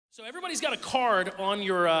So everybody's got a card on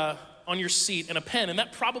your seat and a pen, and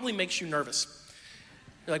that probably makes you nervous.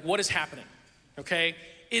 You're like, what is happening? Okay,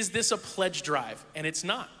 is this a pledge drive? And it's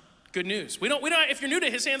not. Good news. We don't. If you're new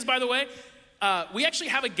to His Hands, by the way, we actually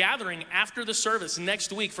have a gathering after the service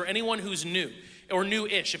next week for anyone who's new or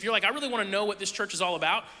new-ish. If you're like, I really want to know what this church is all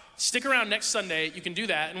about, stick around next Sunday. You can do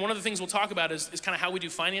that. And one of the things we'll talk about is kind of how we do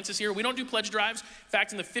finances here. We don't do pledge drives. In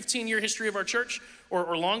fact, in the 15-year history of our church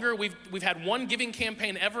or longer, we've had one giving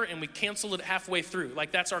campaign ever, and we canceled it halfway through.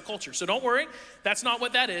 Like, that's our culture. So don't worry. That's not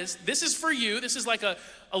what that is. This is for you. This is like a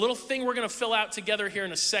little thing we're going to fill out together here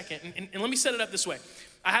in a second. And let me set it up this way.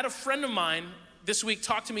 I had a friend of mine this week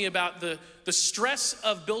talk to me about the stress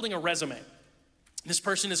of building a resume. This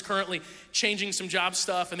person is currently changing some job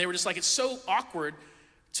stuff, and they were just like, it's so awkward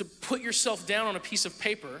to put yourself down on a piece of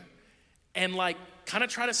paper and like kind of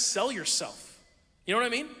try to sell yourself. You know what I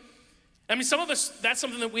mean? I mean, some of us, that's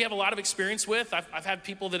something that we have a lot of experience with. I've had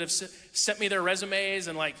people that have sent me their resumes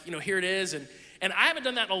and like, you know, here it is. And I haven't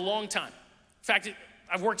done that in a long time. In fact,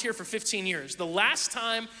 I've worked here for 15 years. The last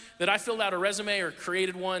time that I filled out a resume or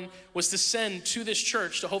created one was to send to this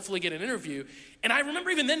church to hopefully get an interview. And I remember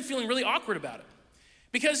even then feeling really awkward about it.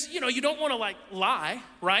 Because, you know, you don't want to like lie,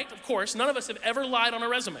 right? Of course, none of us have ever lied on a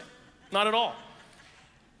resume. Not at all.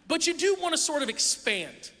 But you do want to sort of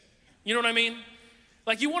expand. You know what I mean?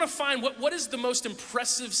 Like, you want to find what is the most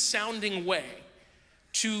impressive sounding way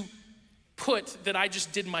to put that I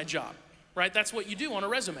just did my job, right? That's what you do on a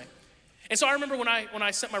resume. And so I remember when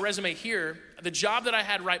I sent my resume here, the job that I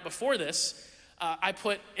had right before this, I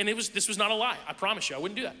put, and this was not a lie. I promise you, I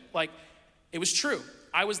wouldn't do that. Like, it was true.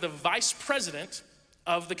 I was the vice president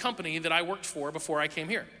of the company that I worked for before I came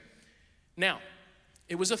here. Now,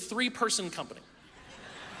 it was a 3-person company,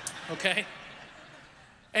 okay?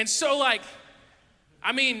 And so like,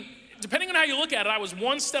 I mean, depending on how you look at it, I was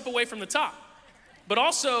one step away from the top, but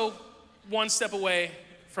also one step away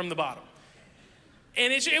from the bottom.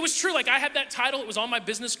 And it was true, like I had that title, it was on my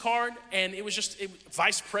business card, and it was just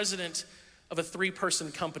vice president of a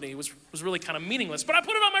 3-person company. It was really kind of meaningless, but I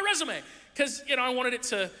put it on my resume because, you know, I wanted it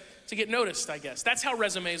to get noticed, I guess. That's how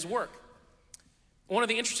resumes work. One of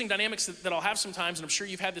the interesting dynamics that I'll have sometimes, and I'm sure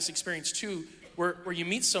you've had this experience too, where you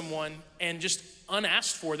meet someone and just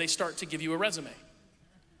unasked for, they start to give you a resume. Have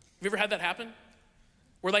you ever had that happen?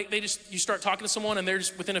 Where like you start talking to someone and they're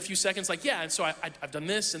just within a few seconds like, yeah, and so I've done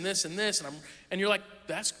this and this and this, and you're like,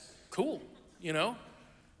 that's cool, you know?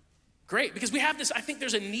 Great, because we have this, I think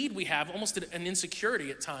there's a need we have, almost an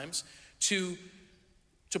insecurity at times, to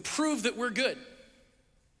prove that we're good.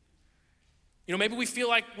 You know, maybe we feel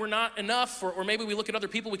like we're not enough, or maybe we look at other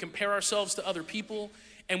people, we compare ourselves to other people,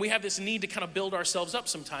 and we have this need to kind of build ourselves up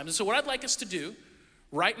sometimes. And so what I'd like us to do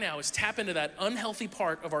right now is tap into that unhealthy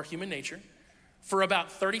part of our human nature for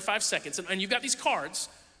about 35 seconds. And you've got these cards.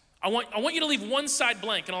 I want you to leave one side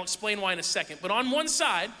blank, and I'll explain why in a second. But on one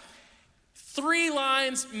side, 3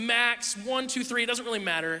 lines max, 1, 2, 3, it doesn't really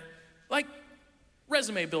matter. Like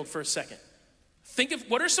resume build for a second. Think of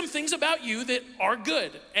what are some things about you that are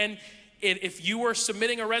good. And if you were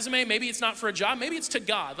submitting a resume, maybe it's not for a job, maybe it's to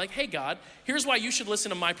God. Like, hey God, here's why you should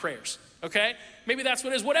listen to my prayers, okay? Maybe that's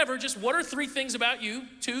what it is, whatever, just what are 3 things about you,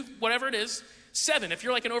 2, whatever it is. 7, if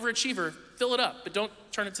you're like an overachiever, fill it up, but don't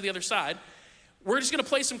turn it to the other side. We're just gonna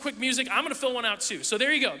play some quick music. I'm gonna fill one out too. So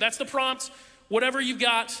there you go, that's the prompt. Whatever you've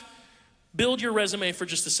got, build your resume for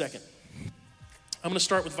just a second. I'm gonna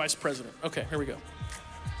start with vice president. Okay, here we go.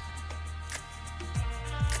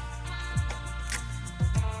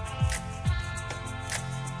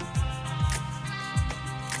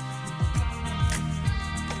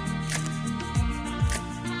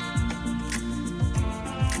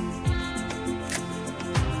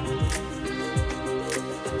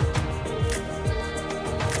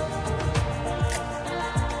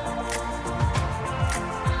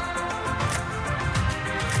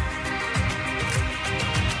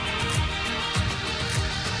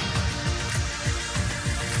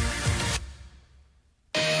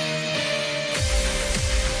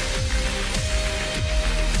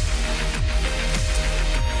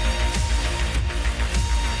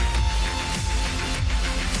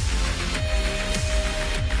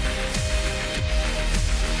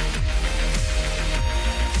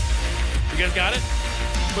 You guys got it?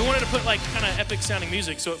 We wanted to put like kind of epic sounding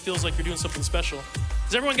music so it feels like you're doing something special.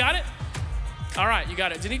 Has everyone got it? All right, you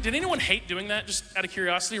got it. Did anyone hate doing that, just out of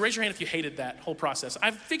curiosity? Raise your hand if you hated that whole process. I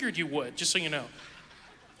figured you would, just so you know.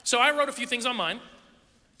 So I wrote a few things on mine,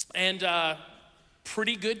 and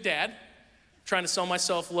pretty good dad, trying to sell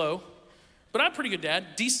myself low, but I'm a pretty good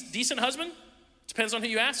dad. Decent husband, depends on who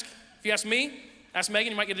you ask. If you ask me, ask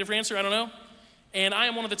Megan, you might get a different answer, I don't know. And I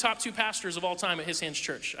am one of the top 2 pastors of all time at His Hands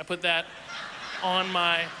Church. I put that on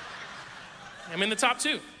I'm in the top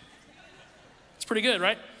 2. It's pretty good,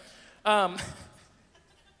 right? Now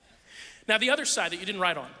the other side that you didn't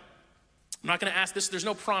write on. I'm not gonna ask this, there's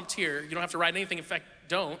no prompt here. You don't have to write anything, in fact,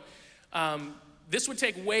 don't. This would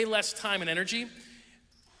take way less time and energy.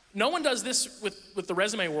 No one does this with the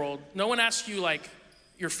resume world. No one asks you like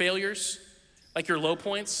your failures, like your low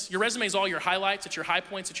points. Your resume is all your highlights, it's your high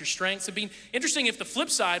points, it's your strengths. It'd be interesting if the flip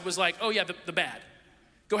side was like, oh yeah, the bad.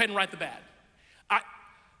 Go ahead and write the bad.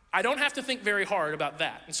 I don't have to think very hard about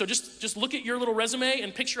that. And so just look at your little resume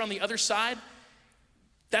and picture on the other side,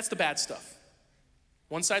 that's the bad stuff.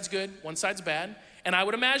 One side's good, one side's bad. And I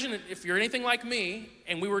would imagine if you're anything like me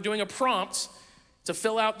and we were doing a prompt to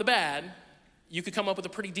fill out the bad, you could come up with a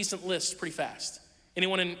pretty decent list pretty fast.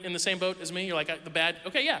 Anyone in the same boat as me? You're like, the bad,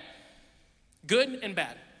 okay, yeah. Good and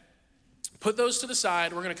bad. Put those to the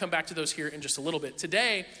side. We're gonna come back to those here in just a little bit.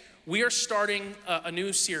 Today, we are starting a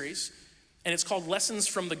new series, and it's called Lessons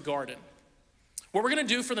from the Garden. What we're gonna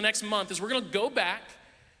do for the next month is we're gonna go back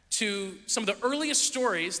to some of the earliest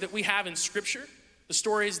stories that we have in Scripture, the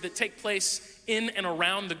stories that take place in and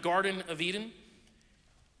around the Garden of Eden.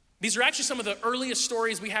 These are actually some of the earliest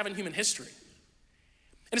stories we have in human history.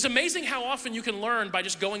 And it's amazing how often you can learn by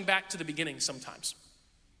just going back to the beginning sometimes.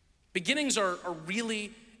 Beginnings are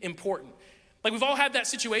really important. Like we've all had that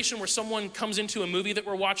situation where someone comes into a movie that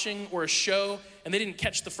we're watching or a show and they didn't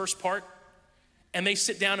catch the first part and they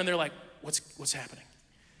sit down and they're like, what's happening?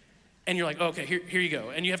 And you're like, oh, okay, here you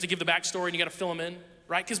go. And you have to give the backstory and you gotta fill them in,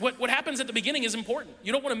 right? Because what happens at the beginning is important.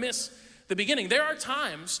 You don't wanna miss the beginning. There are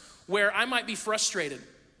times where I might be frustrated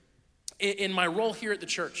in my role here at the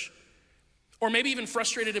church, or maybe even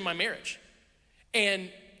frustrated in my marriage. And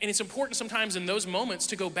it's important sometimes in those moments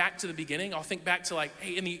to go back to the beginning. I'll think back to like,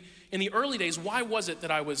 hey, in the early days, why was it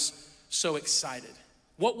that I was so excited?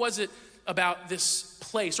 What was it about this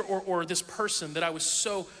place or this person that I was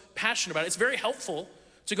so passionate about? It's very helpful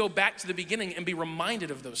to go back to the beginning and be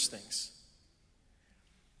reminded of those things.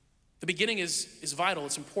 The beginning is vital,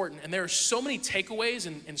 it's important. And there are so many takeaways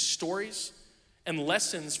and stories and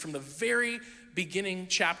lessons from the very beginning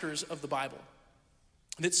chapters of the Bible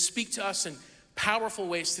that speak to us in powerful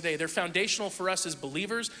ways today. They're foundational for us as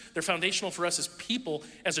believers. They're foundational for us as people.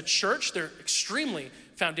 As a church, they're extremely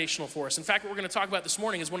foundational for us. In fact, what we're going to talk about this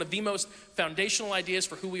morning is one of the most foundational ideas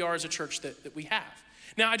for who we are as a church that we have.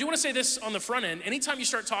 Now, I do want to say this on the front end. Anytime you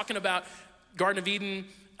start talking about Garden of Eden,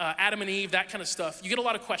 Adam and Eve, that kind of stuff, you get a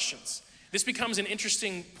lot of questions. This becomes an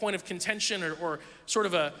interesting point of contention or sort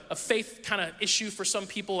of a faith kind of issue for some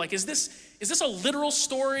people. Like, is this a literal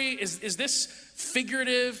story? Is this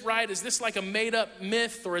figurative, right? Is this like a made up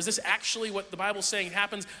myth, or is this actually what the Bible's saying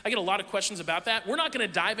happens? I get a lot of questions about that. We're not gonna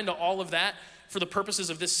dive into all of that for the purposes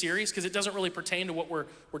of this series because it doesn't really pertain to what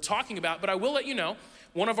we're talking about. But I will let you know,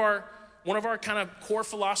 one of our kind of core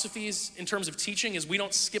philosophies in terms of teaching is we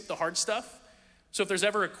don't skip the hard stuff. So if there's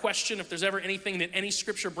ever a question, if there's ever anything that any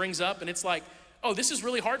scripture brings up and it's like, oh, this is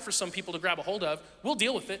really hard for some people to grab a hold of, we'll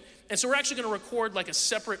deal with it. And so we're actually gonna record like a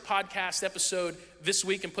separate podcast episode this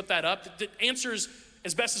week and put that up that answers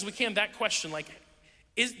as best as we can that question, like,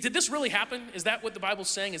 did this really happen? Is that what the Bible's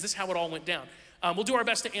saying? Is this how it all went down? We'll do our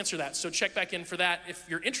best to answer that, so check back in for that if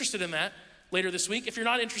you're interested in that later this week. If you're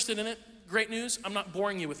not interested in it, great news, I'm not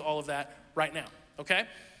boring you with all of that right now, okay?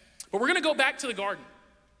 But we're gonna go back to the garden.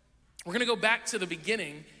 We're gonna go back to the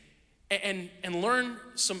beginning and learn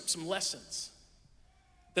some lessons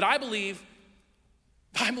that I believe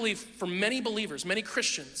for many believers, many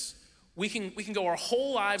Christians, we can go our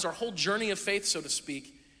whole lives, our whole journey of faith, so to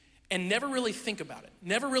speak, and never really think about it,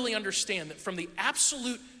 never really understand that from the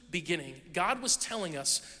absolute beginning, God was telling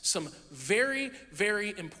us some very,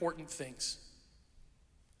 very important things.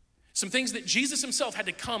 Some things that Jesus himself had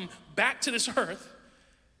to come back to this earth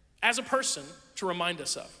as a person to remind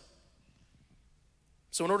us of.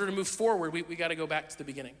 So in order to move forward, we got to go back to the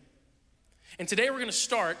beginning. And today we're going to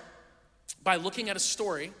start by looking at a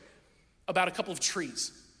story about a couple of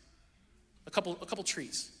trees. A couple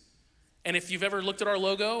trees. And if you've ever looked at our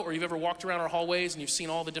logo or you've ever walked around our hallways and you've seen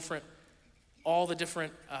all the different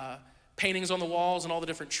paintings on the walls and all the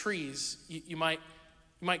different trees, you might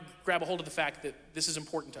grab a hold of the fact that this is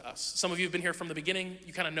important to us. Some of you have been here from the beginning.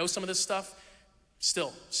 You kind of know some of this stuff.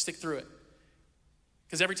 Still, stick through it.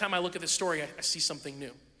 Because every time I look at this story, I see something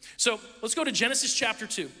new. So let's go to Genesis chapter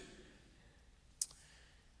 2.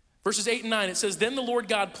 Verses 8 and 9, it says, "Then the Lord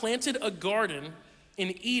God planted a garden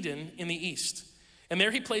in Eden in the east, and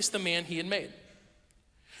there he placed the man he had made.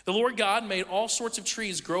 The Lord God made all sorts of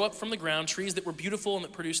trees grow up from the ground, trees that were beautiful and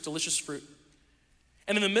that produced delicious fruit.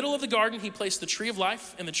 And in the middle of the garden, he placed the tree of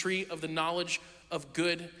life and the tree of the knowledge of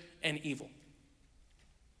good and evil.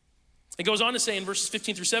 It goes on to say in verses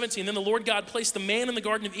 15 through 17, then the Lord God placed the man in the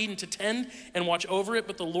Garden of Eden to tend and watch over it,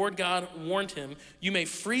 but the Lord God warned him, you may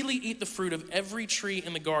freely eat the fruit of every tree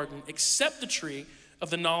in the garden, except the tree of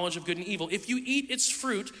the knowledge of good and evil. If you eat its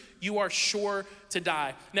fruit, you are sure to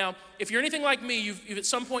die. Now, if you're anything like me, you've at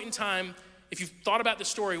some point in time, if you've thought about the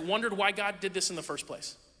story, wondered why God did this in the first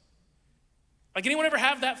place. Like, anyone ever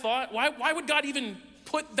have that thought? Why would God even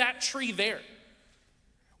put that tree there?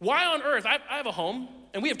 Why on earth? I have a home,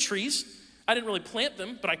 and we have trees. I didn't really plant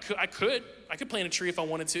them, but I could plant a tree if I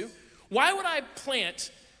wanted to. Why would I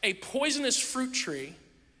plant a poisonous fruit tree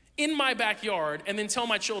in my backyard and then tell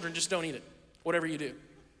my children, just don't eat it, whatever you do?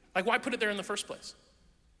 Like, why put it there in the first place?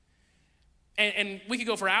 And we could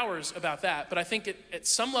go for hours about that, but I think at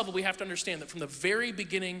some level we have to understand that from the very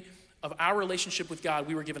beginning of our relationship with God,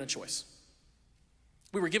 we were given a choice.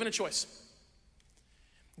 We were given a choice.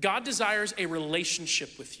 God desires a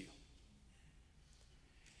relationship with you.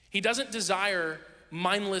 He doesn't desire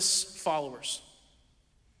mindless followers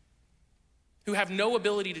who have no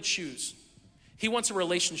ability to choose. He wants a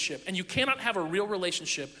relationship, and you cannot have a real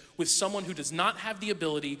relationship with someone who does not have the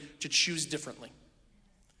ability to choose differently.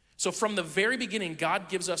 So from the very beginning, God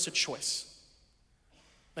gives us a choice.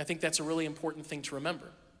 I think that's a really important thing to remember.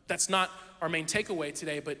 That's not our main takeaway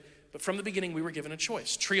today, but from the beginning, we were given a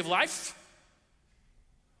choice. Tree of life,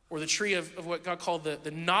 or the tree of what God called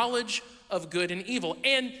the knowledge of good and evil.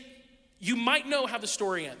 And you might know how the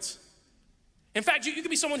story ends. In fact, you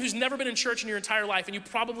could be someone who's never been in church in your entire life, and you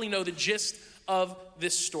probably know the gist of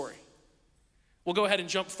this story. We'll go ahead and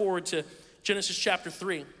jump forward to Genesis chapter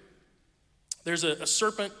 3. There's a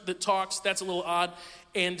serpent that talks. That's a little odd.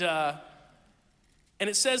 And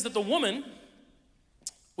it says that the woman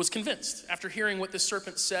was convinced after hearing what this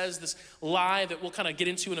serpent says, this lie that we'll kind of get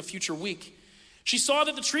into in a future week. She saw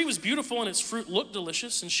that the tree was beautiful and its fruit looked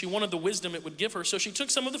delicious, and she wanted the wisdom it would give her. So she took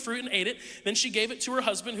some of the fruit and ate it. Then she gave it to her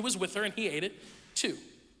husband who was with her, and he ate it too.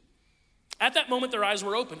 At that moment, their eyes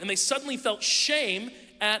were open, and they suddenly felt shame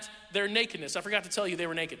at their nakedness. I forgot to tell you they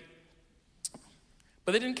were naked.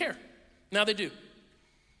 But they didn't care. Now they do.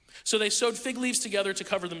 So they sewed fig leaves together to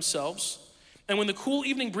cover themselves. And when the cool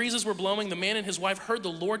evening breezes were blowing, the man and his wife heard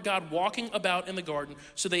the Lord God walking about in the garden.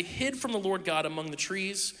 So they hid from the Lord God among the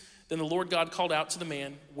trees. Then the Lord God called out to the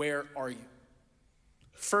man, where are you?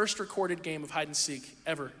 First recorded game of hide and seek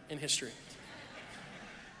ever in history.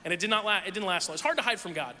 And it didn't last long. It's hard to hide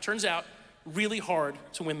from God. Turns out, really hard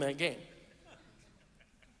to win that game.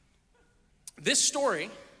 This story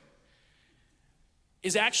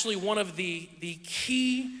is actually one of the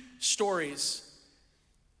key stories,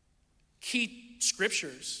 key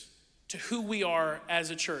scriptures to who we are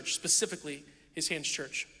as a church, specifically His Hands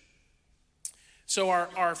Church. So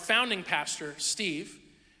our founding pastor, Steve,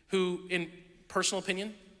 who in personal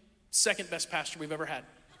opinion, second best pastor we've ever had.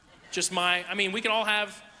 We can all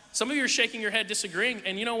have, some of you are shaking your head disagreeing,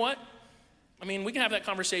 and you know what? We can have that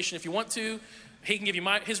conversation if you want to. He can give you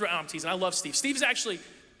I'm teasing, I love Steve. Steve's actually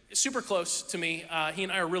super close to me. He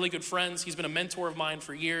and I are really good friends. He's been a mentor of mine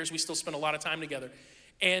for years. We still spend a lot of time together.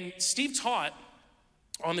 And Steve taught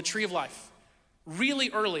on the tree of life really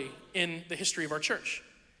early in the history of our church.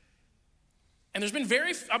 And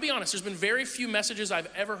I'll be honest, there's been very few messages I've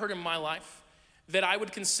ever heard in my life that I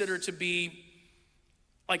would consider to be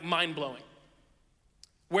like mind-blowing.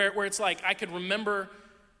 Where it's like I could remember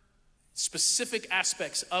specific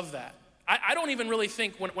aspects of that. I don't even really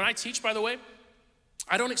think, when I teach, by the way,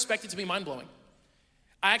 I don't expect it to be mind-blowing.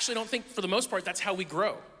 I actually don't think, for the most part, that's how we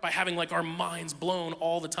grow, by having like our minds blown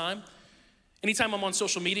all the time. Anytime I'm on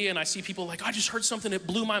social media and I see people like, I just heard something that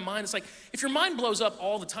blew my mind, it's like, if your mind blows up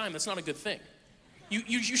all the time, that's not a good thing.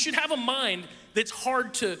 You should have a mind that's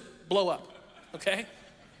hard to blow up, okay?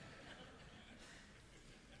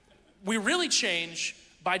 We really change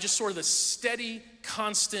by just sort of the steady,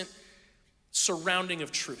 constant surrounding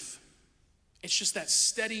of truth. It's just that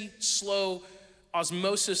steady, slow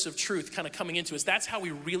osmosis of truth kind of coming into us. That's how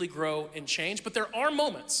we really grow and change. But there are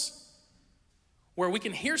moments where we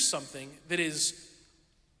can hear something that is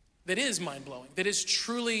mind-blowing, that is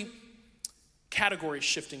truly category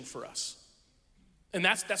shifting for us. And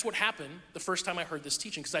that's what happened the first time I heard this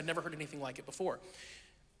teaching, because I'd never heard anything like it before.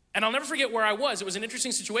 And I'll never forget where I was. It was an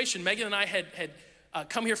interesting situation. Megan and I had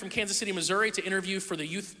come here from Kansas City, Missouri to interview for the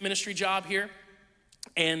youth ministry job here.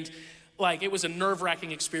 And it was a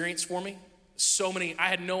nerve-wracking experience for me. I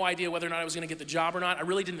had no idea whether or not I was gonna get the job or not. I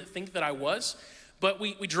really didn't think that I was. But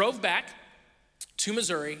we drove back to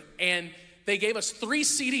Missouri, and they gave us 3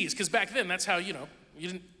 CDs, because back then, that's how, you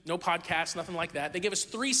didn't, no podcasts, nothing like that. They gave us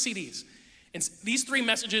 3 CDs. And these 3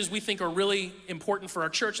 messages we think are really important for our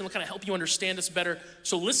church and will kind of help you understand us better.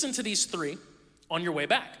 So listen to these 3 on your way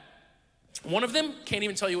back. One of them, can't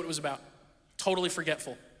even tell you what it was about. Totally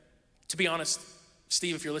forgetful. To be honest,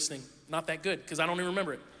 Steve, if you're listening, not that good, because I don't even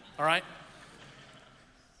remember it, all right?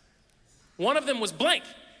 One of them was blank.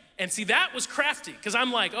 And see, that was crafty, because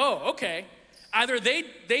I'm like, oh, okay. Either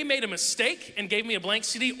they made a mistake and gave me a blank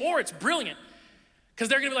CD, or it's brilliant. Because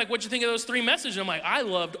they're gonna be like, what'd you think of those 3 messages? And I'm like, I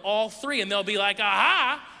loved all 3. And they'll be like,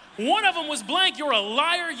 aha, one of them was blank. You're a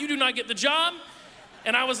liar. You do not get the job.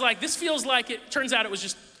 And I was like, this feels like it. Turns out it was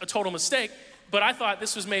just a total mistake. But I thought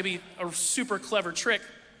this was maybe a super clever trick.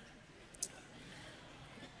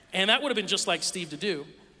 And that would have been just like Steve to do.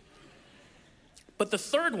 But the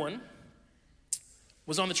third one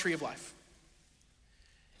was on the tree of life.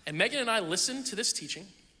 And Megan and I listened to this teaching.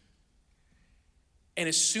 And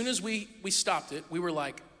as soon as we stopped it, we were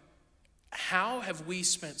like, how have we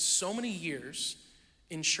spent so many years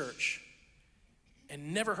in church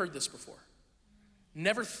and never heard this before?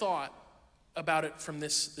 Never thought about it from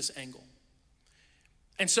this angle.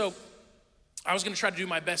 And so I was gonna try to do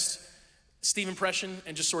my best Steve impression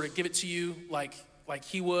and just sort of give it to you like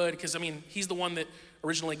he would, because I mean, he's the one that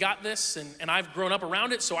originally got this, and I've grown up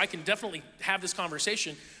around it, so I can definitely have this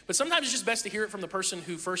conversation. But sometimes it's just best to hear it from the person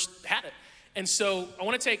who first had it. And so I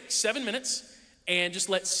want to take 7 minutes and just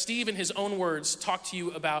let Steve in his own words talk to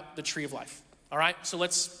you about the tree of life. All right, so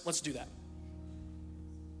let's do that.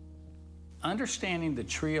 Understanding the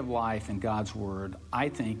tree of life in God's word, I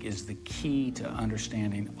think, is the key to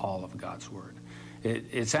understanding all of God's word.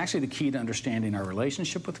 It's actually the key to understanding our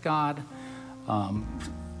relationship with God.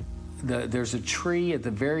 There's a tree at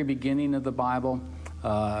the very beginning of the Bible,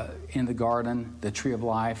 in the garden, the tree of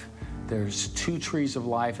life. There's 2 trees of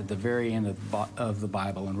life at the very end of the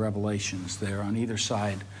Bible in Revelations. They're on either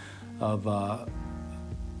side of a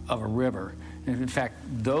river. And in fact,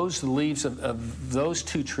 those leaves of those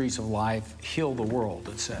 2 trees of life heal the world,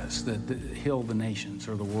 it says, that heal the nations,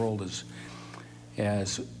 or the world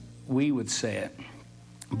as we would say it.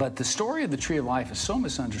 But the story of the tree of life is so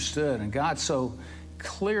misunderstood, and God so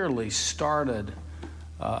clearly started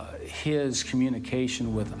his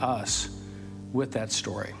communication with us with that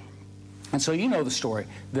story. And so you know the story.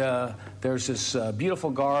 There's this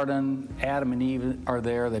beautiful garden. Adam and Eve are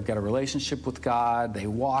there. They've got a relationship with God. They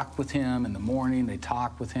walk with him in the morning. They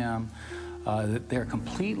talk with him. They're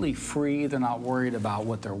completely free. They're not worried about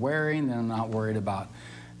what they're wearing. They're not worried about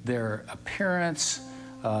their appearance.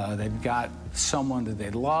 They've got someone that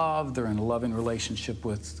they love. They're in a loving relationship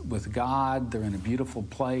with God. They're in a beautiful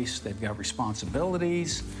place. They've got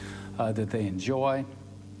responsibilities that they enjoy.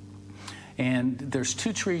 And there's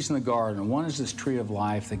 2 trees in the garden. One is this tree of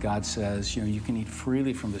life that God says, you can eat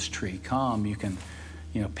freely from this tree. Come, you can,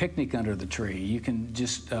 picnic under the tree. You can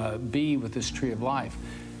just be with this tree of life.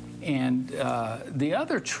 And the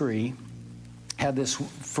other tree had this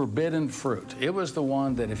forbidden fruit. It was the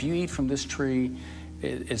one that if you eat from this tree,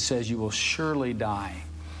 it says you will surely die.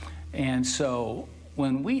 And so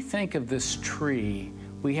when we think of this tree,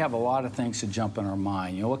 we have a lot of things to jump in our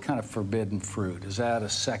mind. What kind of forbidden fruit? Is that a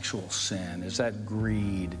sexual sin? Is that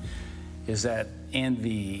greed? Is that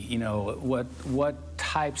envy? What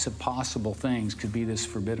types of possible things could be this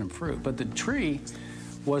forbidden fruit? But the tree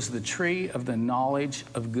was the tree of the knowledge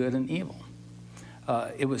of good and evil.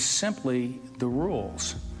 It was simply the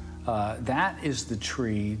rules. That is the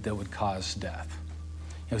tree that would cause death.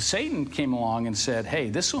 Satan came along and said, hey,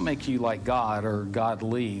 this will make you like God or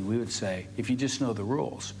godly, we would say, if you just know the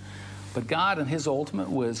rules. But God, in his ultimate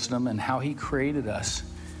wisdom and how he created us,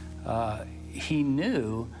 he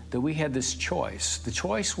knew that we had this choice. The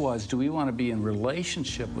choice was, do we want to be in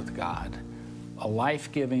relationship with God, a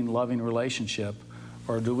life-giving, loving relationship,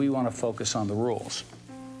 or do we want to focus on the rules?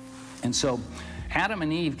 And so Adam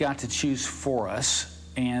and Eve got to choose for us,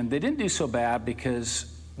 and they didn't do so bad because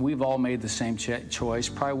we've all made the same choice,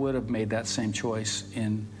 probably would have made that same choice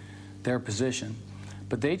in their position.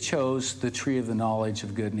 But they chose the tree of the knowledge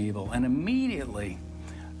of good and evil. And immediately,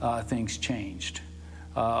 things changed.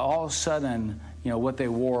 All of a sudden, what they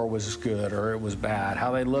wore was good or it was bad.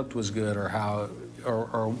 How they looked was good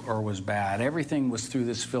or was bad. Everything was through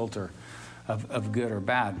this filter of good or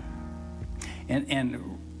bad.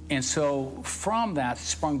 And so from that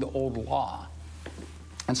sprung the old law.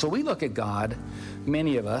 And so we look at God,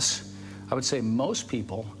 many of us, I would say most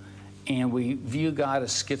people, and we view God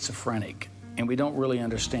as schizophrenic, and we don't really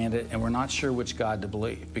understand it, and we're not sure which God to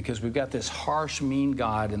believe, because we've got this harsh, mean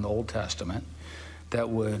God in the Old Testament that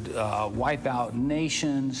would wipe out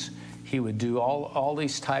nations. He would do all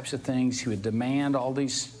these types of things. He would demand all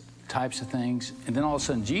these types of things. And then all of a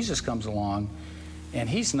sudden Jesus comes along, And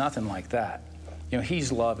he's nothing like that. You know,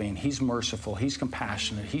 he's loving, he's merciful, he's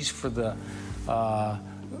compassionate, he's for the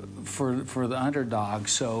underdog.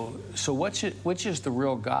 So which is the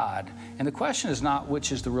real God? And the question is not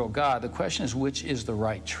which is the real God. The question is which is the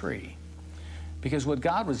right tree. Because what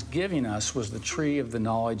God was giving us was the tree of the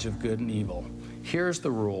knowledge of good and evil. Here's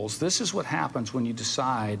the rules. This is what happens when you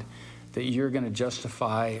decide that you're going to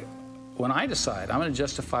justify. When I decide I'm going to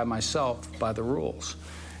justify myself by the rules.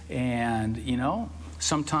 And, you know,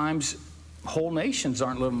 sometimes whole nations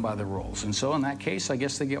aren't living by the rules. And so in that case, I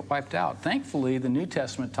guess they get wiped out. Thankfully, the New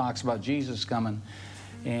Testament talks about Jesus coming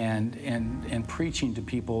and preaching to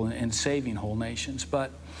people and saving whole nations.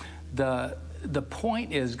 But the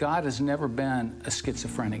point is, God has never been a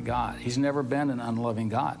schizophrenic God. He's never been an unloving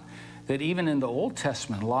God. That even in the Old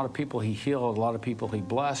Testament, a lot of people he healed, a lot of people he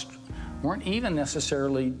blessed, weren't even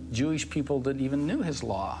necessarily Jewish people that even knew his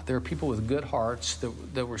law. There were people with good hearts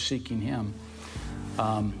that were seeking him.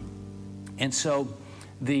 And so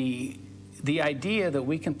the idea that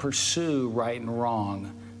we can pursue right and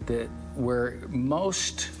wrong, that where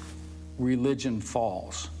most religion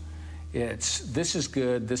falls, it's this is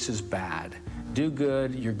good, this is bad. Do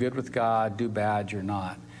good, you're good with God. Do bad, you're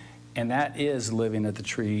not. And that is living at the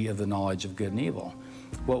tree of the knowledge of good and evil.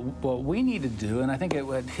 What we need to do, and I think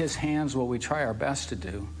at his hands what we try our best to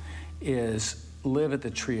do, is live at the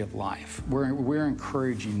tree of life. We're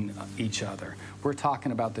encouraging each other. We're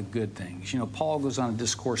talking about the good things. You know, Paul goes on a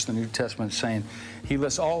discourse in the New Testament saying, he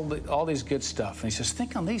lists all these good stuff, and he says,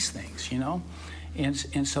 think on these things, you know?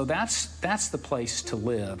 And so that's the place to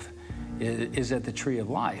live, is at the tree of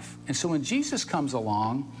life. And so when Jesus comes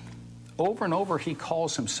along, over and over he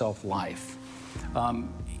calls himself life.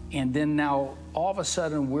 And then now all of a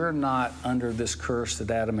sudden we're not under this curse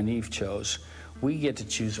that Adam and Eve chose. We get to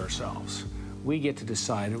choose ourselves. We get to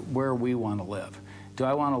decide where we want to live. Do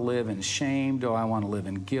I want to live in shame? Do I want to live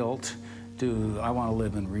in guilt? Do I want to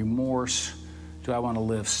live in remorse? Do I want to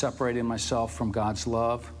live separating myself from God's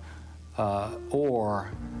love?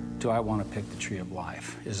 Or do I want to pick the tree of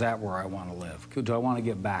life? Is that where I want to live? Do I want to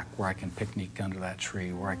get back where I can picnic under that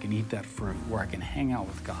tree, where I can eat that fruit, where I can hang out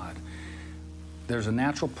with God? There's a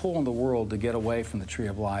natural pull in the world to get away from the tree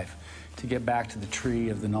of life, to get back to the tree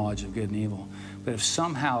of the knowledge of good and evil. But if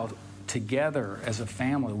somehow together as a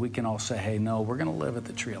family we can all say, hey, no, we're going to live at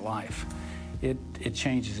the tree of life, it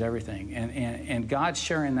changes everything. And God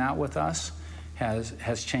sharing that with us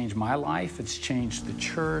has changed my life. It's changed the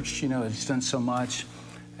church. You know, it's done so much.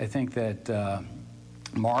 I think that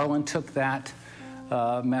Marlon took that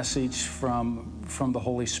message from the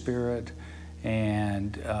Holy Spirit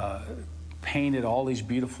and painted all these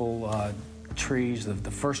beautiful trees.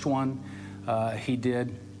 The first one he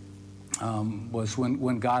did was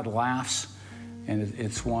when God laughs, and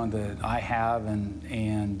it's one that I have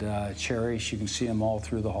and cherish. You can see them all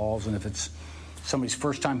through the halls, and if it's somebody's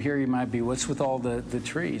first time here, you might be, what's with all the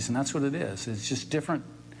trees? And that's what it is. It's just different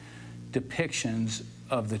depictions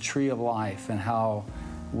of the tree of life and how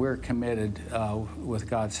we're committed with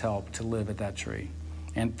God's help to live at that tree.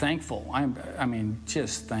 And thankful, I mean,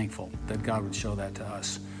 just thankful that God would show that to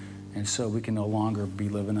us. And so we can no longer be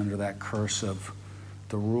living under that curse of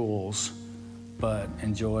the rules, but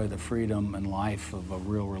enjoy the freedom and life of a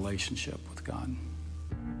real relationship with God.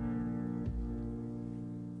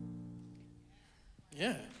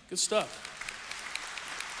 Yeah, good stuff.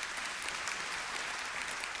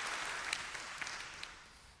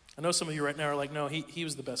 I know some of you right now are like, no, he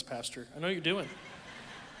was the best pastor. I know you're doing.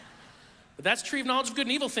 But that's tree of knowledge of good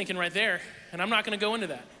and evil thinking right there, and I'm not going to go into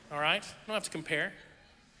that, all right? I don't have to compare.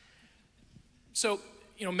 So,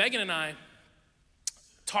 you know, Megan and I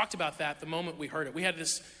talked about that the moment we heard it. We had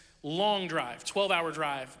this long drive, 12-hour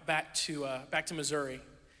drive back to Missouri,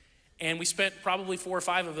 and we spent probably 4 or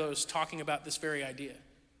 5 of those talking about this very idea,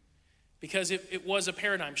 because it was a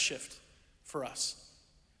paradigm shift for us.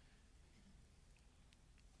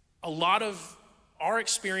 A lot of our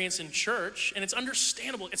experience in church, and it's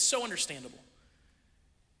understandable, it's so understandable,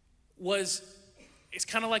 it's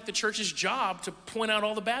kind of like the church's job to point out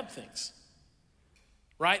all the bad things,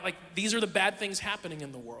 right? Like, these are the bad things happening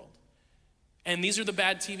in the world, and these are the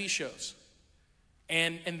bad TV shows,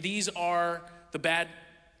 and these are the bad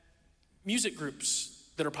music groups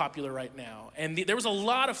that are popular right now. And there was a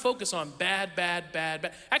lot of focus on bad.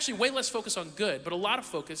 Actually, way less focus on good, but a lot of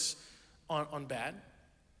focus on bad.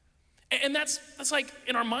 And that's like,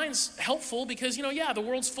 in our minds, helpful because, you know, yeah, the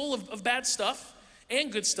world's full of bad stuff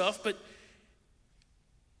and good stuff, but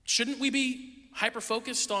shouldn't we be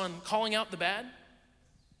hyper-focused on calling out the bad?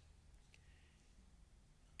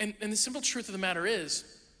 And the simple truth of the matter is,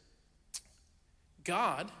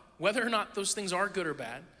 God, whether or not those things are good or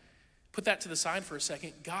bad, put that to the side for a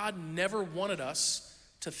second. God never wanted us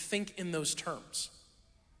to think in those terms.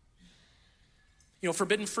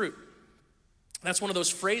 Forbidden fruit. That's one of those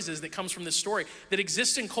phrases that comes from this story that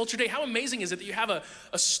exists in culture today. How amazing is it that you have a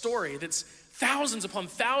story that's thousands upon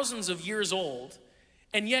thousands of years old,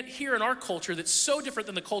 and yet here in our culture that's so different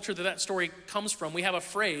than the culture that story comes from, we have a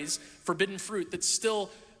phrase, forbidden fruit, that's still,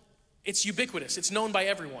 it's ubiquitous. It's known by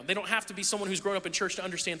everyone. They don't have to be someone who's grown up in church to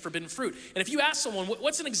understand forbidden fruit. And if you ask someone,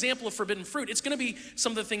 what's an example of forbidden fruit? It's gonna be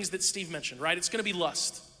some of the things that Steve mentioned, right? It's gonna be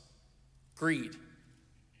lust, greed.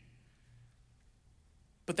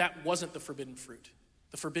 But that wasn't the forbidden fruit.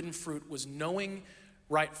 The forbidden fruit was knowing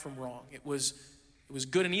right from wrong. It was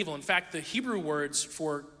good and evil. In fact, the Hebrew words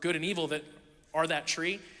for good and evil that are that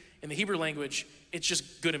tree, in the Hebrew language, it's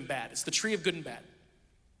just good and bad. It's the tree of good and bad.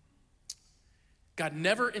 God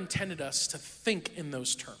never intended us to think in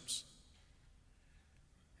those terms.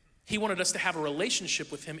 He wanted us to have a relationship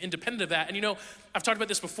with him independent of that. And I've talked about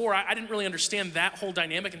this before. I didn't really understand that whole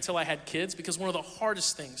dynamic until I had kids, because one of the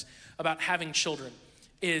hardest things about having children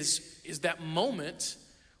is that moment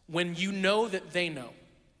when you know that they know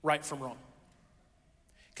right from wrong.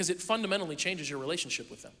 Because it fundamentally changes your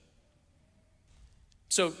relationship with them.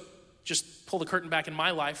 So just pull the curtain back in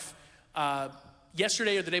my life.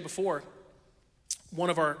 Yesterday or the day before,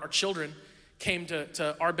 one of our children came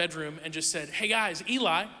to our bedroom and just said, "Hey guys,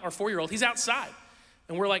 Eli, our 4-year-old, he's outside."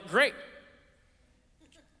 And we're like, "Great.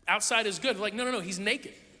 Outside is good." We're like, no, he's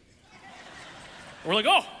naked. And we're like,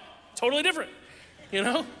 "Oh, totally different."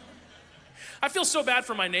 I feel so bad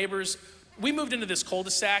for my neighbors. We moved into this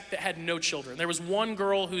cul-de-sac that had no children. There was one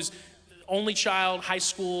girl who's only child, high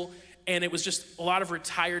school, and it was just a lot of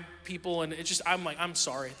retired people. And I'm like, I'm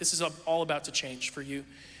sorry. This is all about to change for you.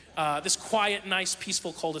 This quiet, nice,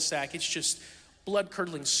 peaceful cul-de-sac, it's just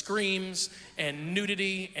blood-curdling screams and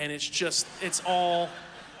nudity, and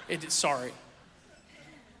sorry.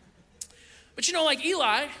 But like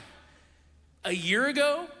Eli, a year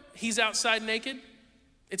ago, he's outside naked.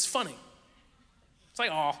 It's funny. It's like,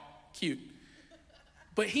 aw, cute.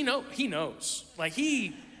 But he knows. Like,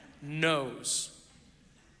 he knows.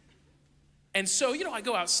 And so, I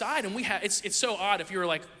go outside and it's so odd if you're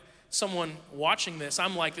like someone watching this.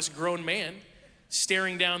 I'm like this grown man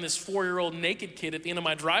staring down this 4-year-old naked kid at the end of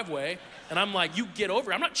my driveway. And I'm like, you get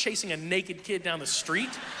over it. I'm not chasing a naked kid down the street.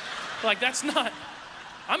 Like,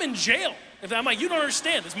 I'm in jail. If I'm like, you don't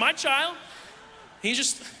understand. It's my child.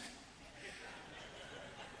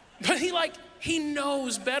 But he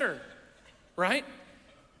knows better, right?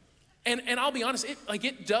 And I'll be honest,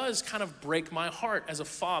 it does kind of break my heart as a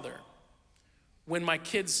father when my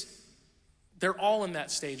kids, they're all in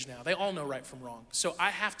that stage now. They all know right from wrong. So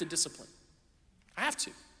I have to discipline. I have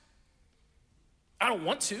to. I don't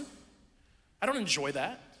want to. I don't enjoy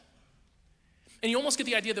that. And you almost get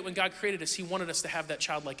the idea that when God created us, he wanted us to have that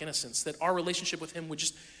childlike innocence, that our relationship with him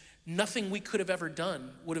nothing we could have ever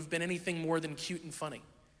done would have been anything more than cute and funny.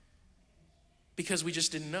 Because we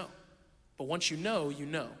just didn't know. But once you know, you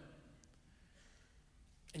know.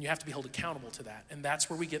 And you have to be held accountable to that. And that's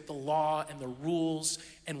where we get the law and the rules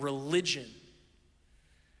and religion.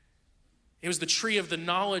 It was the tree of the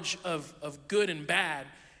knowledge of good and bad.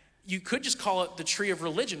 You could just call it the tree of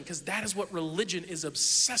religion, because that is what religion is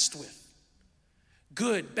obsessed with.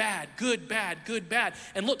 Good, bad, good, bad, good, bad.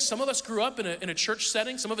 And look, some of us grew up in a church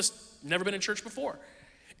setting. Some of us never been in church before.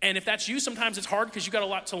 And if that's you, sometimes it's hard because you got a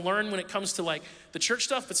lot to learn when it comes to like the church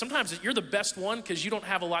stuff, but sometimes you're the best one because you don't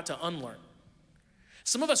have a lot to unlearn.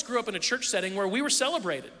 Some of us grew up in a church setting where we were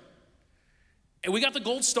celebrated. And we got the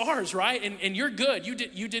gold stars, right? And you're good. You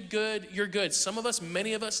did good. You're good. Some of us,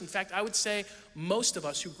 many of us, in fact, I would say most of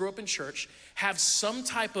us who grew up in church have some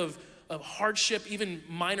type of hardship, even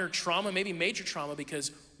minor trauma, maybe major trauma, because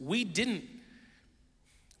we didn't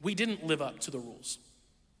live up to the rules.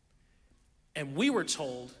 And we were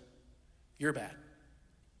told, you're bad.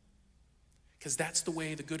 Because that's the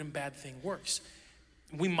way the good and bad thing works.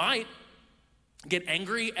 We might get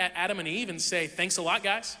angry at Adam and Eve and say, thanks a lot,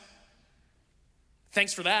 guys.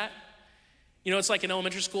 Thanks for that. It's like in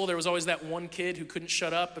elementary school, there was always that one kid who couldn't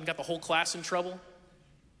shut up and got the whole class in trouble.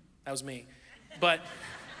 That was me. But,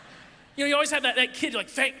 you always have that kid like,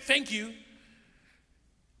 thank you.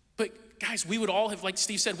 But guys, we would all have, like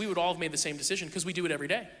Steve said, we would all have made the same decision because we do it every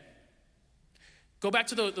day. Go back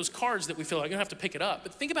to those cards that we feel like you don't have to pick it up.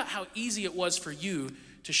 But think about how easy it was for you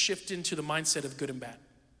to shift into the mindset of good and bad.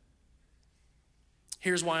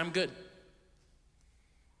 Here's why I'm good.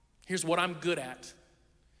 Here's what I'm good at.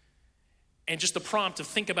 And just the prompt to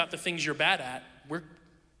think about the things you're bad at, we're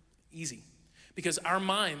easy. Because our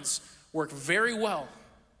minds work very well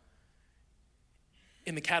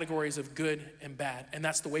in the categories of good and bad, and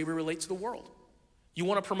that's the way we relate to the world. You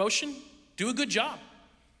want a promotion? Do a good job.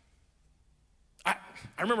 I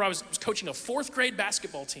remember I was coaching a 4th grade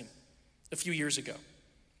basketball team a few years ago,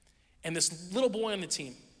 and this little boy on the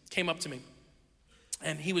team came up to me,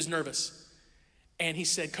 and he was nervous, and he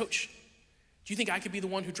said, "Coach, do you think I could be the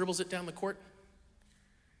one who dribbles it down the court?"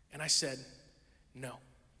 And I said, "No."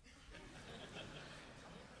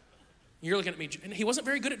 You're looking at me, and he wasn't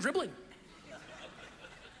very good at dribbling.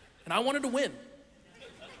 And I wanted to win.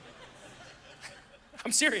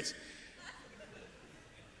 I'm serious.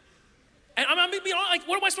 And I'm being like,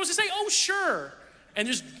 what am I supposed to say? Oh, sure. And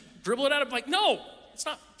just dribble it out of like, no, it's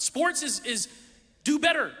not. Sports is do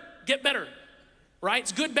better, get better, right?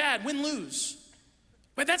 It's good, bad, win, lose.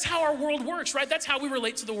 But that's how our world works, right? That's how we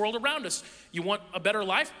relate to the world around us. You want a better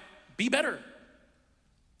life? Be better.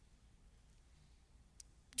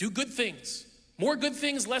 Do good things. More good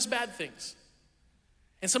things, less bad things.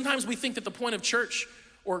 And sometimes we think that the point of church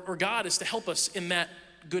or God is to help us in that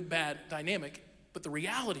good-bad dynamic. But the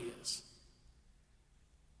reality is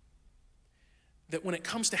that when it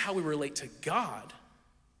comes to how we relate to God,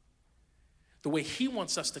 the way he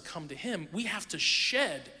wants us to come to him, we have to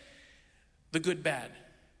shed the good-bad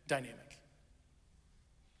dynamic.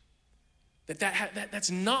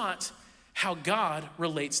 That's not how God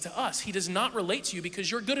relates to us. He does not relate to you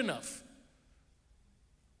because you're good enough.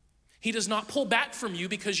 He does not pull back from you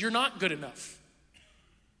because you're not good enough.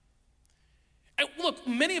 And look,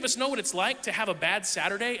 many of us know what it's like to have a bad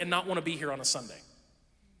Saturday and not want to be here on a Sunday.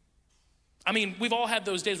 I mean, we've all had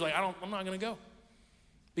those days like, I'm not going to go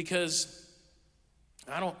because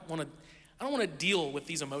I don't want to deal with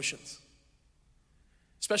these emotions.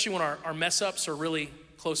 Especially when our mess ups are really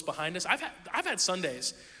close behind us. I've had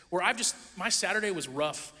Sundays where my Saturday was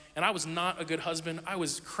rough and I was not a good husband. I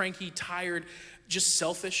was cranky, tired, just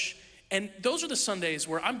selfish. And those are the Sundays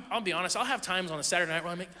where I'll be honest, I'll have times on a Saturday night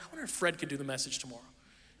where I wonder if Fred could do the message tomorrow.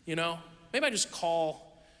 You know, maybe I just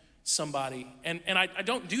call somebody. And I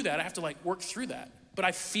don't do that. I have to like work through that. But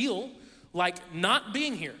I feel like not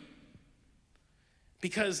being here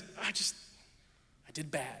because I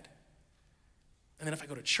did bad. And then if I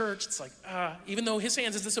go to church, it's like, even though His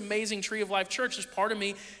Hands is this amazing Tree of Life church, there's part of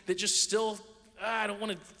me that just still, I don't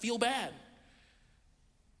want to feel bad.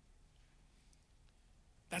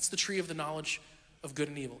 That's the tree of the knowledge of good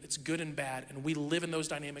and evil. It's good and bad, and we live in those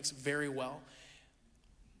dynamics very well.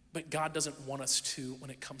 But God doesn't want us to when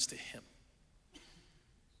it comes to Him.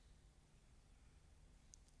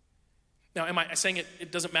 Now, am I saying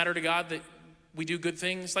it doesn't matter to God that we do good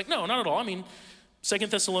things? Like, no, not at all. I mean, 2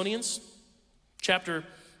 Thessalonians chapter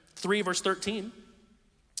 3, verse 13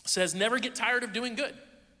 says, never get tired of doing good.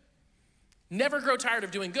 Never grow tired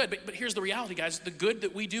of doing good. But here's the reality, guys. The good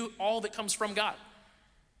that we do, all that comes from God.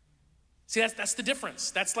 See, that's the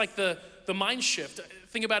difference. That's like the mind shift.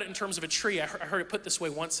 Think about it in terms of a tree. I heard it put this way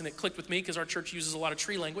once, and it clicked with me because our church uses a lot of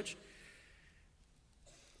tree language.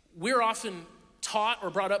 We're often taught or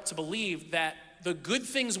brought up to believe that the good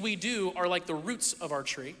things we do are like the roots of our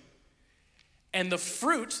tree. And the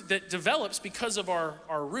fruit that develops because of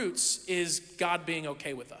our roots is God being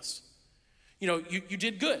okay with us. You know, you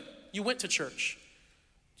did good. You went to church.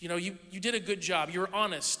 You know, you did a good job. You were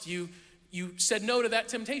honest. You said no to that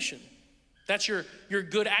temptation. That's your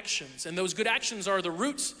good actions. And those good actions are the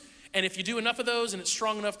roots. And if you do enough of those and it's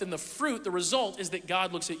strong enough, then the fruit, the result is that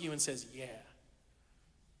God looks at you and says, yeah,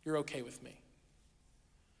 you're okay with me.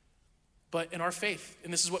 But in our faith,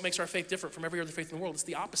 and this is what makes our faith different from every other faith in the world, it's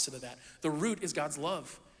the opposite of that. The root is God's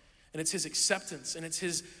love, and it's His acceptance, and it's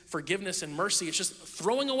His forgiveness and mercy. It's just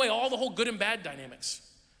throwing away all the whole good and bad dynamics.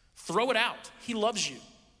 Throw it out. He loves you.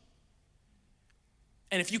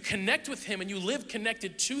 And if you connect with Him and you live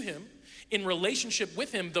connected to Him, in relationship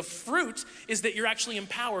with Him, the fruit is that you're actually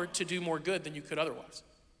empowered to do more good than you could otherwise.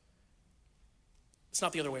 It's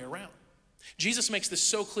not the other way around. Jesus makes this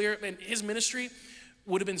so clear, and His ministry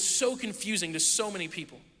would have been so confusing to so many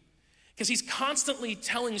people because He's constantly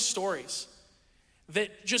telling stories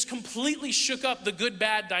that just completely shook up the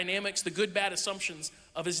good-bad dynamics, the good-bad assumptions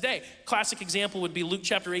of His day. Classic example would be Luke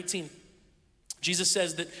chapter 18. Jesus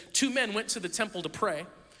says that 2 men went to the temple to pray.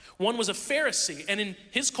 One was a Pharisee, and in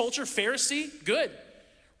his culture, Pharisee, good.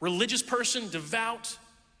 Religious person, devout,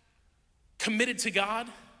 committed to God.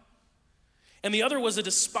 And the other was a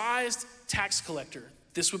despised tax collector.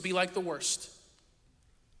 This would be like the worst.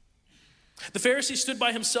 The Pharisee stood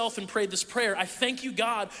by himself and prayed this prayer. I thank you,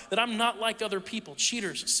 God, that I'm not like other people,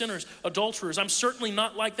 cheaters, sinners, adulterers. I'm certainly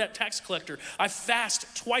not like that tax collector. I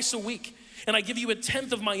fast twice a week. And I give you a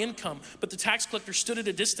tenth of my income. But the tax collector stood at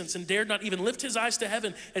a distance and dared not even lift his eyes to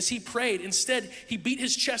heaven as he prayed. Instead, he beat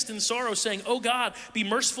his chest in sorrow, saying, "Oh God, be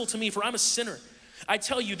merciful to me, for I'm a sinner." I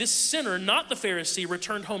tell you, this sinner, not the Pharisee,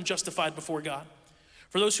 returned home justified before God.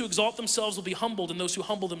 For those who exalt themselves will be humbled, and those who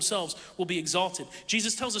humble themselves will be exalted.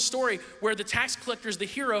 Jesus tells a story where the tax collector is the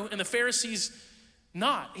hero and the Pharisee's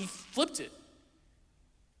not. He flipped it.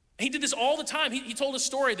 He did this all the time. He told a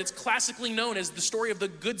story that's classically known as the story of the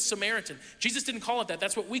Good Samaritan. Jesus didn't call it that.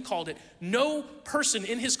 That's what we called it. No person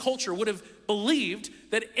in his culture would have believed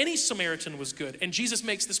that any Samaritan was good. And Jesus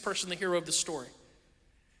makes this person the hero of the story.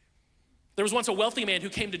 There was once a wealthy man who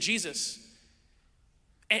came to Jesus.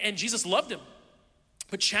 And Jesus loved him,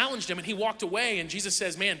 but challenged him. And he walked away. And Jesus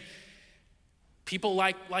says, man, people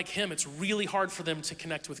like him, it's really hard for them to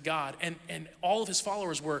connect with God. And all of his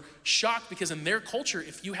followers were shocked because in their culture,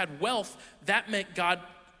 if you had wealth, that meant God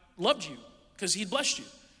loved you because he'd blessed you.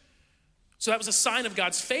 So that was a sign of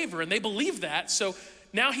God's favor, and they believed that. So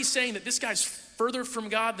now he's saying that this guy's further from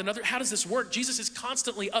God than other. How does this work? Jesus is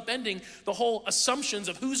constantly upending the whole assumptions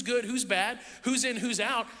of who's good, who's bad, who's in, who's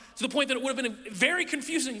out, to the point that it would have been very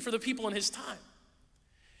confusing for the people in his time.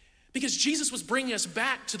 Because Jesus was bringing us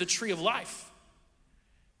back to the tree of life.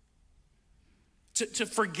 To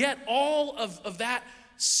forget all of that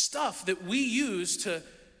stuff that we use to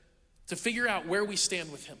figure out where we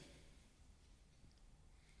stand with him.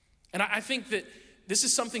 And I think that this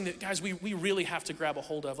is something that, guys, we really have to grab a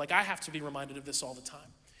hold of. Like, I have to be reminded of this all the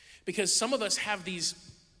time. Because some of us have these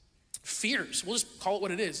fears, we'll just call it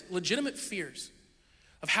what it is, legitimate fears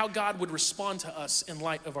of how God would respond to us in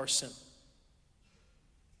light of our sin.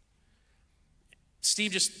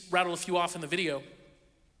 Steve just rattled a few off in the video.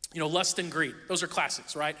 You know, lust and greed, those are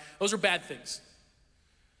classics, right? Those are bad things.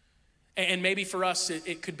 And maybe for us,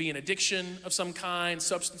 it could be an addiction of some kind,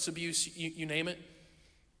 substance abuse, you name it.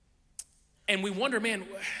 And we wonder, man,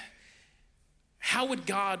 how would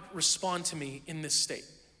God respond to me in this state?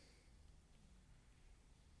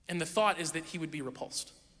 And the thought is that he would be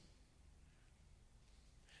repulsed.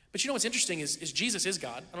 But you know what's interesting is Jesus is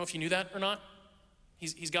God. I don't know if you knew that or not.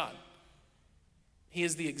 He's God. He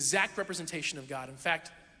is the exact representation of God. In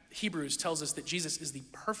fact, Hebrews tells us that Jesus is the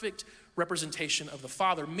perfect representation of the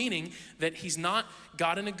Father, meaning that he's not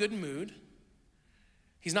God in a good mood.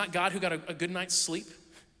 He's not God who got a good night's sleep.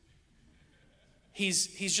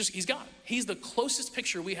 He's God. He's the closest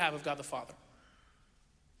picture we have of God the Father.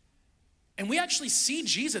 And we actually see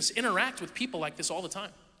Jesus interact with people like this all the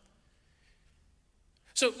time.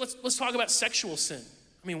 So let's talk about sexual sin.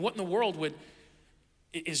 I mean, what in the world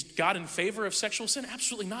is God in favor of sexual sin?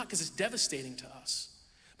 Absolutely not, because it's devastating to us.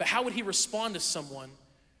 But how would he respond to someone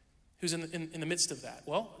who's in the midst of that?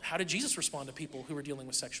 Well, how did Jesus respond to people who were dealing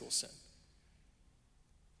with sexual sin?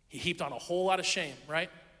 He heaped on a whole lot of shame, right?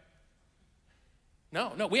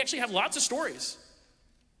 No, we actually have lots of stories.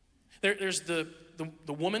 There's the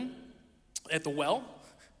woman at the well,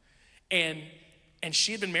 and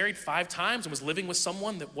she had been married 5 times and was living with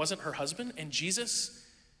someone that wasn't her husband, and Jesus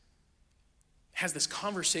has this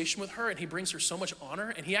conversation with her, and he brings her so much honor,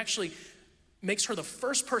 and he actually makes her the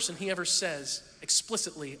first person he ever says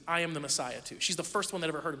explicitly, "I am the Messiah" to. She's the first one that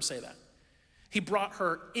ever heard him say that. He brought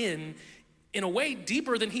her in a way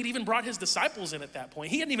deeper than he'd even brought his disciples in at that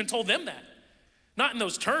point. He hadn't even told them that. Not in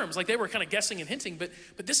those terms, like they were kind of guessing and hinting, but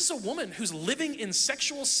this is a woman who's living in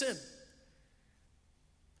sexual sin.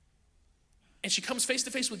 And she comes face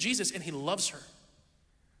to face with Jesus, and he loves her.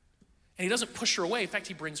 And he doesn't push her away. In fact,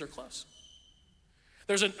 he brings her close.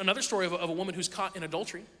 There's another story of a woman who's caught in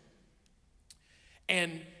adultery.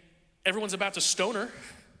 And everyone's about to stone her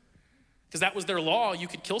because that was their law. You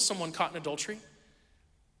could kill someone caught in adultery.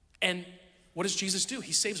 And what does Jesus do?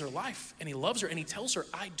 He saves her life, and he loves her, and he tells her,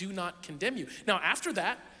 "I do not condemn you." Now, after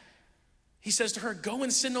that, he says to her, "Go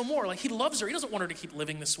and sin no more." Like, he loves her. He doesn't want her to keep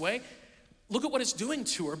living this way. Look at what it's doing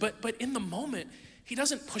to her. But in the moment, he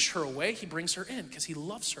doesn't push her away. He brings her in because he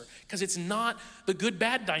loves her, because it's not the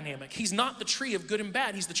good-bad dynamic. He's not the tree of good and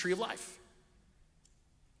bad. He's the tree of life.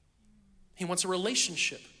 He wants a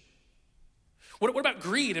relationship. What about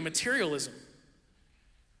greed and materialism?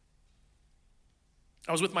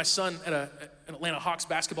 I was with my son at an Atlanta Hawks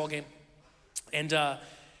basketball game, and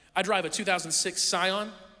I drive a 2006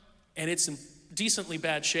 Scion, and it's in decently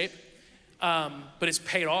bad shape, but it's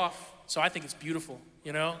paid off, so I think it's beautiful,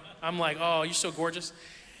 you know? I'm like, "Oh, you're so gorgeous."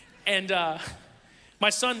 And my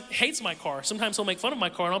son hates my car. Sometimes he'll make fun of my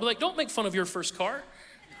car, and I'll be like, "Don't make fun of your first car.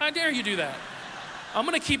 How dare you do that? I'm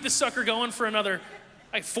gonna keep this sucker going for another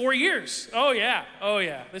 4 years. Oh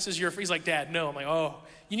yeah. This is your," he's like, "Dad, no." I'm like, "Oh,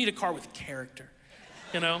 you need a car with character,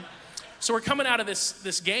 you know?" So we're coming out of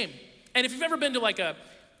this game. And if you've ever been to like a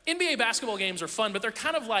NBA basketball games are fun, but they're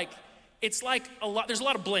kind of like, it's like there's a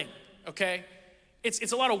lot of bling, okay?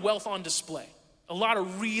 It's a lot of wealth on display. A lot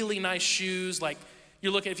of really nice shoes, like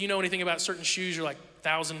you're looking, if you know anything about certain shoes, you're like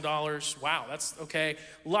 $1,000. Wow, that's okay.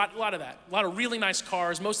 A lot of that. A lot of really nice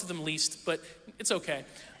cars, most of them leased, but it's okay.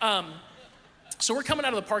 So we're coming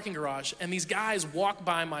out of the parking garage, and these guys walk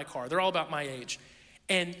by my car. They're all about my age.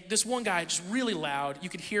 And this one guy, just really loud, you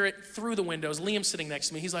could hear it through the windows. Liam's sitting next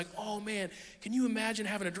to me. He's like, oh man, can you imagine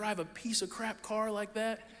having to drive a piece of crap car like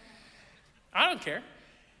that? I don't care.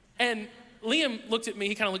 And Liam looked at me,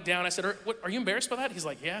 he kind of looked down. I said, are you embarrassed by that? He's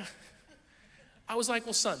like, yeah. I was like,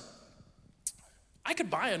 well, son, I could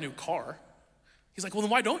buy a new car. He's like, well,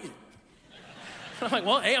 then why don't you? I'm like,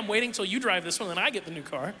 well, hey, I'm waiting till you drive this one, and then I get the new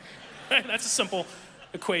car. That's a simple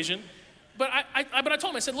equation. But I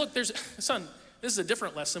told him, I said, look, son, this is a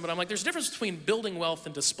different lesson, but I'm like, there's a difference between building wealth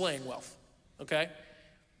and displaying wealth, okay?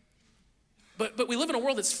 But we live in a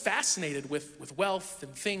world that's fascinated with wealth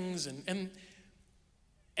and things, and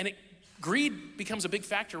greed becomes a big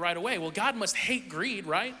factor right away. Well, God must hate greed,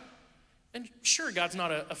 right? And sure, God's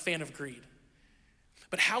not a fan of greed.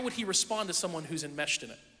 But how would he respond to someone who's enmeshed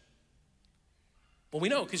in it? Well, we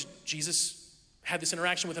know because Jesus had this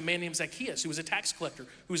interaction with a man named Zacchaeus, who was a tax collector,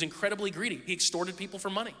 who was incredibly greedy. He extorted people for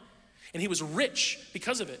money. And he was rich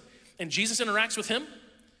because of it. And Jesus interacts with him.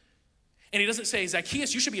 And he doesn't say,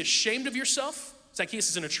 Zacchaeus, you should be ashamed of yourself. Zacchaeus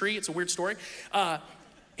is in a tree. It's a weird story.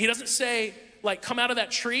 He doesn't say, like, come out of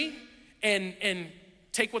that tree and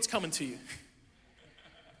take what's coming to you.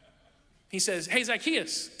 He says, hey,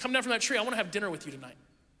 Zacchaeus, come down from that tree. I want to have dinner with you tonight.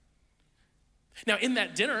 Now, in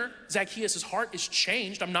that dinner, Zacchaeus' heart is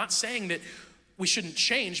changed. I'm not saying that we shouldn't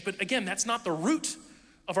change, but again, that's not the root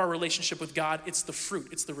of our relationship with God. It's the fruit,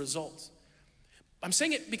 it's the result. I'm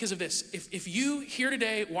saying it because of this. If you here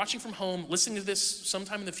today, watching from home, listening to this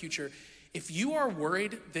sometime in the future, if you are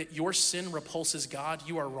worried that your sin repulses God,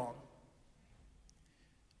 you are wrong.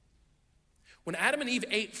 When Adam and Eve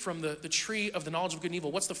ate from the tree of the knowledge of good and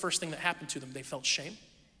evil, what's the first thing that happened to them? They felt shame,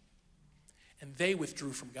 and they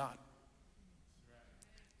withdrew from God,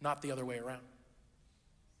 not the other way around.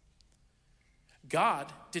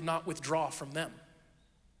 God did not withdraw from them.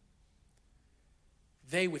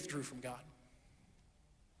 They withdrew from God.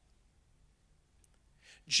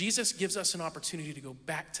 Jesus gives us an opportunity to go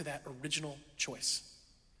back to that original choice.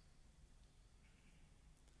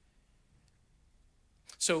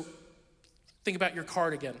 So think about your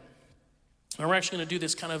card again. And we're actually going to do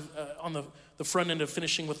this kind of on the front end of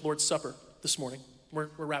finishing with Lord's Supper this morning. We're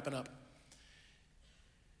wrapping up.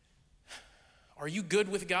 Are you good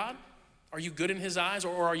with God? Are you good in his eyes,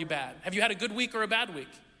 or are you bad? Have you had a good week or a bad week?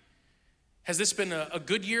 Has this been a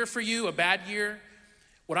good year for you, a bad year?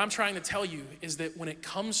 What I'm trying to tell you is that when it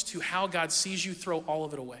comes to how God sees you, throw all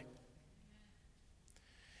of it away.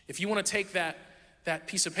 If you want to take that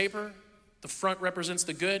piece of paper, the front represents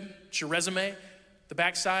the good, it's your resume. The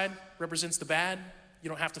back side represents the bad. You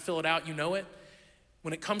don't have to fill it out, you know it.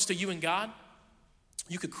 When it comes to you and God,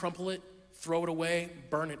 you could crumple it, throw it away,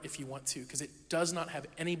 burn it if you want to, because it does not have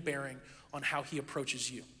any bearing on how he approaches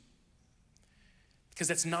you. Because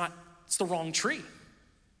it's the wrong tree.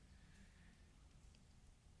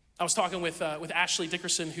 I was talking with Ashley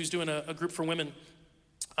Dickerson, who's doing a group for women,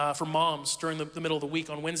 for moms during the middle of the week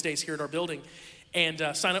on Wednesdays here at our building.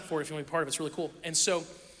 And sign up for it if you want to be part of it. It's really cool. And so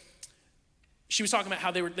she was talking about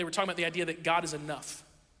how they were talking about the idea that God is enough.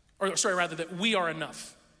 That we are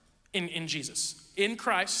enough in Jesus. In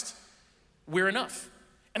Christ, we're enough.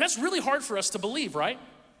 And that's really hard for us to believe, right?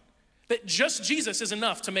 That just Jesus is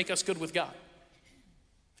enough to make us good with God.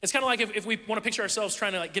 It's kind of like if we want to picture ourselves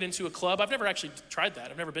trying to get into a club. I've never actually tried that.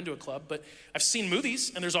 I've never been to a club, but I've seen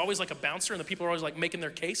movies and there's always like a bouncer and the people are always like making their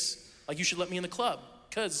case. Like, you should let me in the club.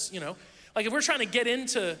 Because, like if we're trying to get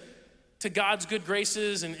into God's good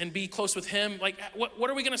graces and be close with him, like what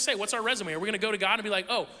are we going to say? What's our resume? Are we going to go to God and be like,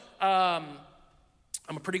 I'm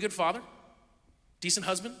a pretty good father, decent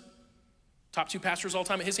husband, top 2 pastors all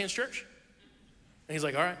time at His Hands Church? And he's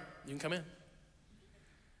like, all right, you can come in.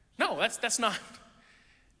 No, that's not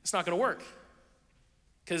going to work.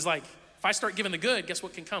 Because like, if I start giving the good, guess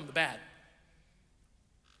what can come? The bad.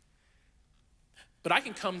 But I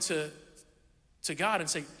can come to God and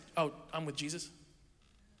say, oh, I'm with Jesus.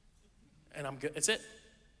 And I'm good. That's it.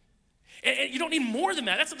 And you don't need more than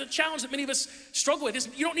that. That's the challenge that many of us struggle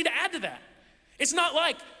with. You don't need to add to that. It's not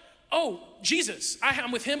like, oh, Jesus,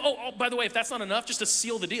 I'm with him. Oh, by the way, if that's not enough, just to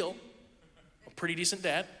seal the deal, a pretty decent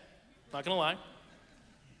dad, not gonna lie.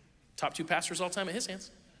 Top 2 pastors all time at His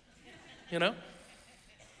Hands.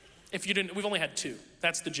 If you didn't, we've only had 2.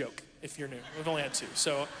 That's the joke, if you're new. We've only had 2.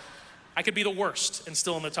 So I could be the worst and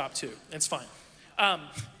still in the top 2. It's fine.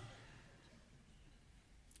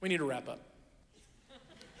 We need to wrap up.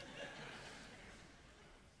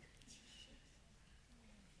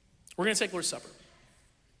 We're going to take Lord's Supper.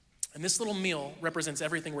 And this little meal represents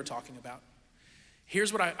everything we're talking about.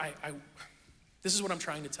 Here's what this is what I'm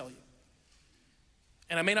trying to tell you.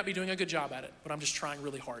 And I may not be doing a good job at it, but I'm just trying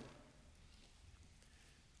really hard.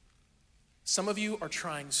 Some of you are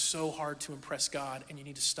trying so hard to impress God, and you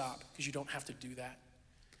need to stop because you don't have to do that.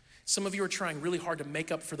 Some of you are trying really hard to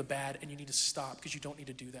make up for the bad, and you need to stop because you don't need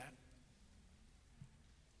to do that.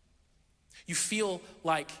 You feel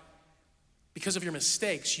like because of your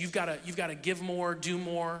mistakes, you've got to give more, do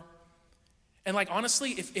more. And like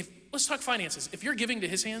honestly, if let's talk finances. If you're giving to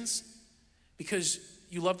his hands because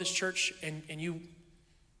you love this church and you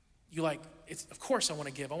like, it's, of course I want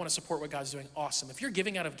to give. I want to support what God's doing. Awesome. If you're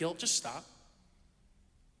giving out of guilt, just stop.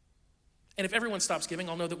 And if everyone stops giving,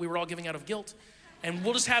 I'll know that we were all giving out of guilt. And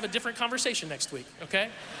we'll just have a different conversation next week, okay?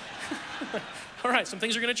 All right, some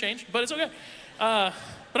things are going to change, but it's okay. But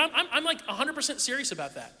I'm like 100% serious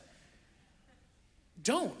about that.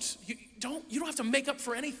 You don't have to make up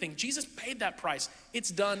for anything. Jesus paid that price. It's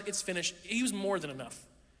done, it's finished. He was more than enough.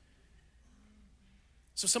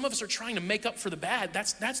 So some of us are trying to make up for the bad.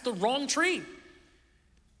 That's the wrong tree.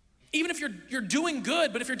 Even if you're doing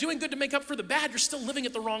good, but if you're doing good to make up for the bad, you're still living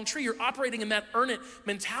at the wrong tree. You're operating in that earn it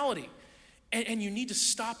mentality. And you need to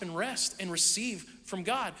stop and rest and receive from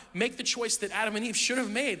God. Make the choice that Adam and Eve should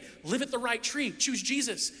have made. Live at the right tree. Choose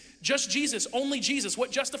Jesus. Just Jesus. Only Jesus.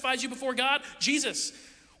 What justifies you before God? Jesus.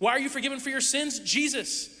 Why are you forgiven for your sins?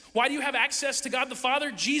 Jesus. Why do you have access to God the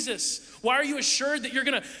Father? Jesus. Why are you assured that you're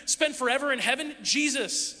going to spend forever in heaven?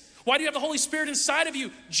 Jesus. Why do you have the Holy Spirit inside of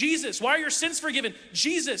you? Jesus. Why are your sins forgiven?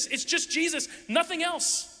 Jesus. It's just Jesus. Nothing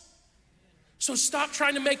else. So stop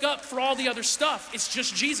trying to make up for all the other stuff. It's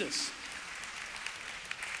just Jesus.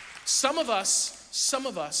 Some of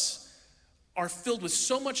us are filled with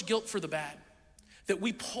so much guilt for the bad that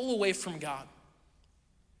we pull away from God,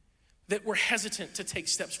 that we're hesitant to take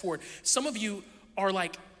steps forward. Some of you are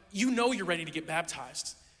like, you're ready to get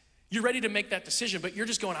baptized. You're ready to make that decision, but you're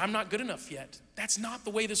just going, I'm not good enough yet. That's not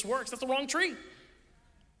the way this works. That's the wrong tree.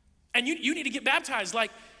 And you need to get baptized.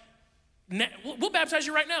 Like, we'll baptize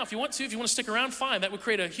you right now if you want to. If you want to stick around, fine. That would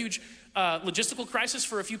create a huge logistical crisis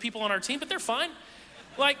for a few people on our team, but they're fine.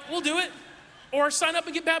 Like, we'll do it. Or sign up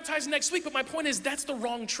and get baptized next week. But my point is, that's the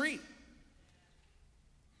wrong tree.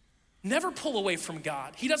 Never pull away from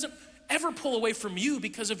God. He doesn't ever pull away from you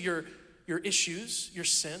because of your issues, your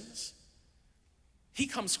sins. He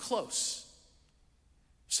comes close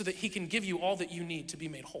so that he can give you all that you need to be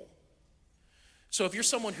made whole. So if you're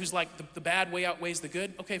someone who's like, the bad way outweighs the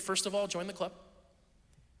good, okay, first of all, join the club.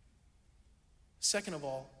 Second of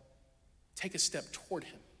all, take a step toward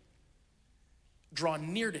him. Draw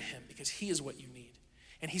near to him because he is what you need.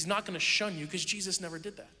 And he's not going to shun you because Jesus never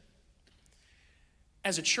did that.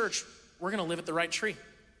 As a church, we're going to live at the right tree.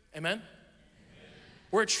 Amen?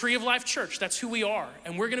 We're a Tree of Life church. That's who we are.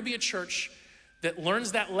 And we're going to be a church that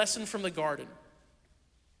learns that lesson from the garden.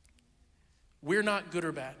 We're not good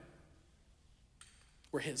or bad.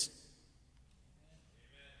 We're his.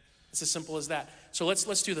 It's as simple as that. So let's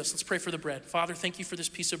do this. Let's pray for the bread. Father, thank you for this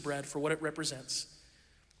piece of bread, for what it represents.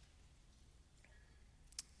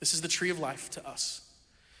 This is the tree of life to us.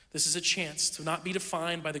 This is a chance to not be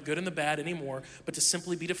defined by the good and the bad anymore, but to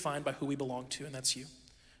simply be defined by who we belong to, and that's you.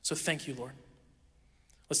 So thank you, Lord.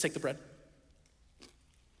 Let's take the bread.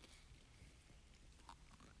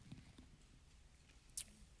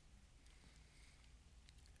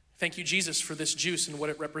 Thank you, Jesus, for this juice and what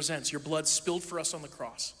it represents. Your blood spilled for us on the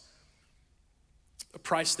cross. A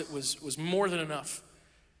price that was more than enough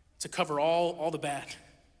to cover all the bad.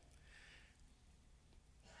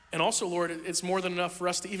 And also, Lord, it's more than enough for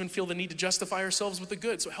us to even feel the need to justify ourselves with the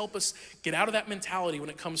good. So help us get out of that mentality when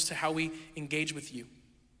it comes to how we engage with you.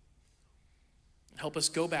 Help us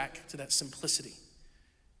go back to that simplicity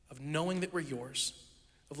of knowing that we're yours,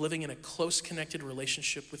 of living in a close connected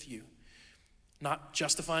relationship with you, not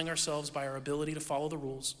justifying ourselves by our ability to follow the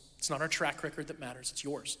rules. It's not our track record that matters, it's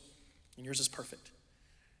yours. And yours is perfect.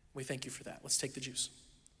 We thank you for that. Let's take the juice.